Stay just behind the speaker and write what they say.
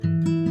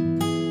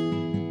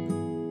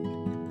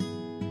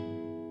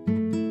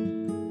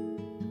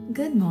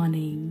Good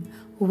morning.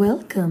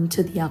 Welcome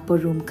to the Upper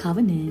Room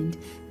Covenant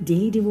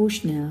Daily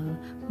Devotional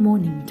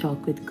Morning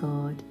Talk with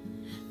God.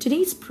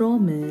 Today's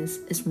promise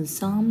is from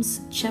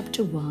Psalms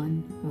chapter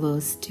 1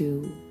 verse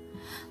 2.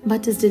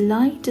 But his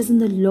delight is in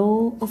the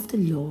law of the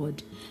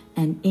Lord,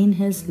 and in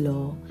his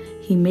law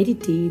he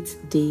meditates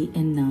day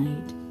and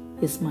night.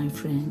 Yes, my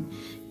friend.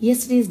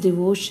 Yesterday's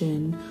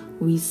devotion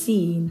we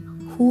seen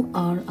who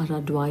are our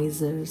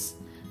advisors.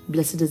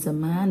 Blessed is the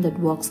man that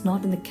walks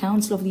not in the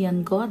counsel of the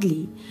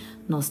ungodly,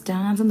 nor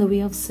stands in the way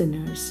of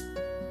sinners.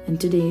 And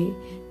today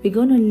we're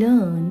going to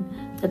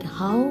learn that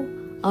how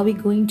are we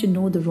going to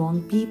know the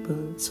wrong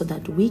people so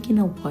that we can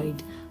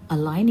avoid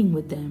aligning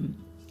with them.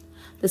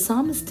 The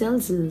psalmist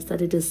tells us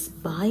that it is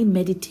by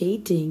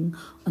meditating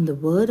on the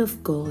word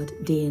of God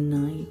day and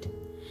night.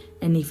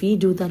 And if we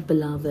do that,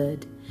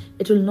 beloved,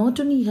 it will not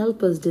only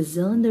help us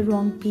discern the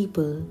wrong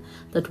people,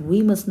 that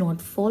we must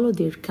not follow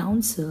their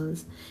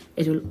counsels,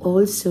 it will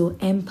also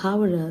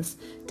empower us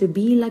to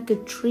be like a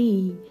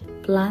tree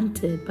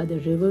planted by the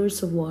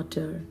rivers of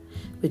water,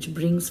 which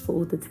brings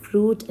forth its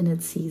fruit in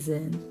its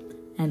season,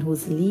 and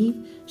whose leaf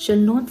shall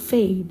not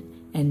fade,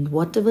 and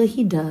whatever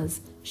he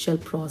does shall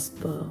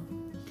prosper.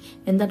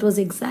 And that was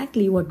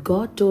exactly what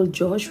God told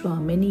Joshua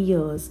many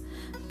years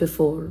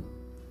before,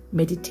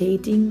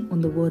 meditating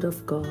on the word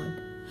of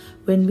God.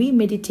 When we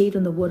meditate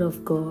on the word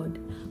of God,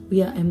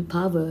 we are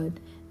empowered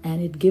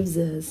and it gives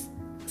us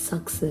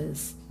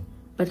success.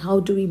 But how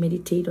do we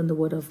meditate on the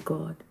word of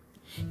God?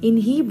 In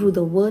Hebrew,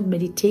 the word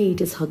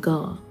meditate is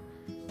haggah.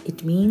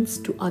 It means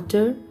to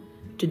utter,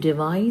 to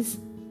devise,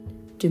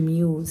 to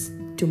muse,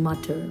 to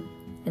mutter.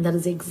 And that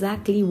is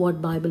exactly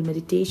what Bible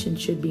meditation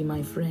should be,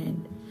 my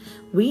friend.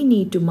 We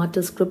need to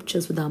mutter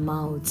scriptures with our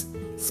mouths,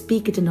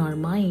 speak it in our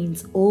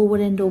minds over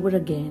and over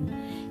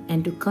again,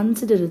 and to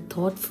consider it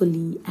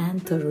thoughtfully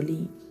and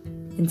thoroughly.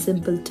 In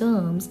simple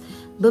terms,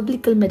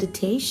 biblical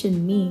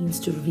meditation means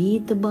to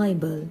read the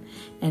Bible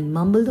and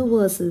mumble the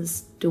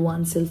verses to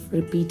oneself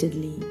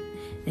repeatedly.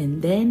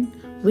 And then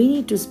we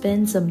need to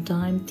spend some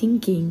time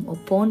thinking or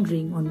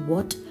pondering on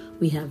what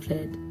we have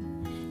read.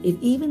 If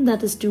even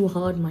that is too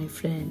hard, my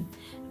friend,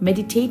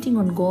 meditating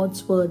on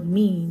God's word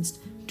means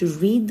to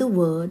read the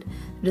word,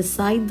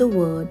 recite the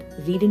word,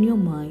 read in your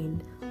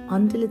mind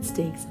until it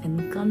sticks,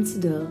 and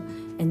consider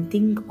and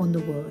think on the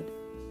word.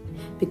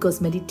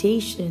 Because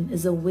meditation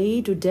is a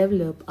way to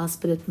develop our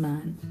spirit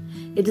man.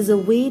 It is a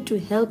way to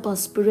help our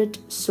spirit,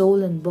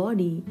 soul and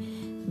body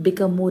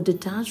become more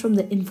detached from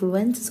the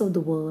influences of the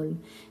world,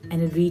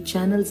 and it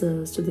rechannels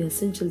us to the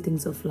essential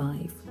things of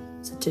life.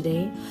 So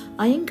today,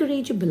 I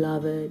encourage you,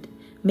 beloved,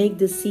 make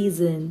this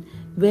season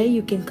where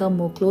you can come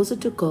more closer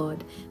to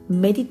God,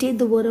 meditate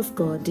the word of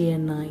God day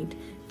and night.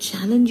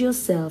 Challenge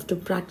yourself to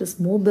practice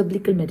more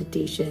biblical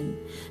meditation,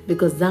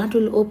 because that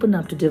will open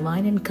up to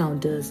divine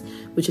encounters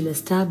which will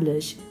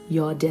establish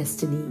your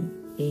destiny.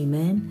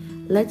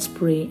 Amen. Let's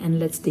pray and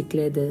let's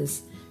declare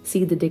this.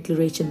 See the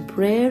declaration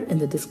prayer in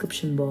the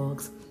description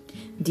box.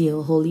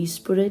 Dear Holy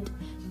Spirit,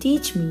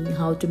 teach me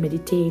how to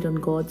meditate on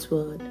God's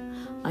word.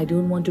 I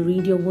don't want to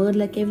read your word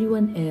like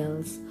everyone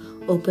else.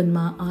 Open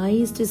my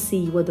eyes to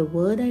see what the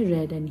word I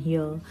read and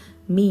hear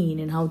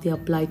mean and how they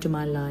apply to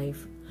my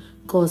life.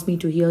 Cause me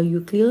to hear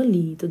you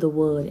clearly through the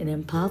word and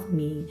empower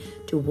me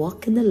to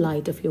walk in the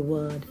light of your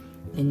word.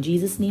 In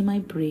Jesus' name I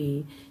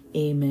pray.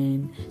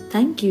 Amen.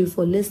 Thank you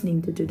for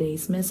listening to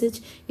today's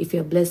message. If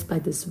you are blessed by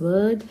this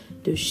word,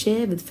 do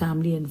share with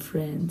family and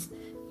friends.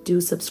 Do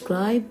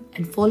subscribe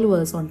and follow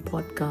us on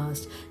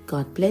podcast.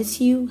 God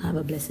bless you. Have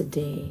a blessed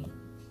day.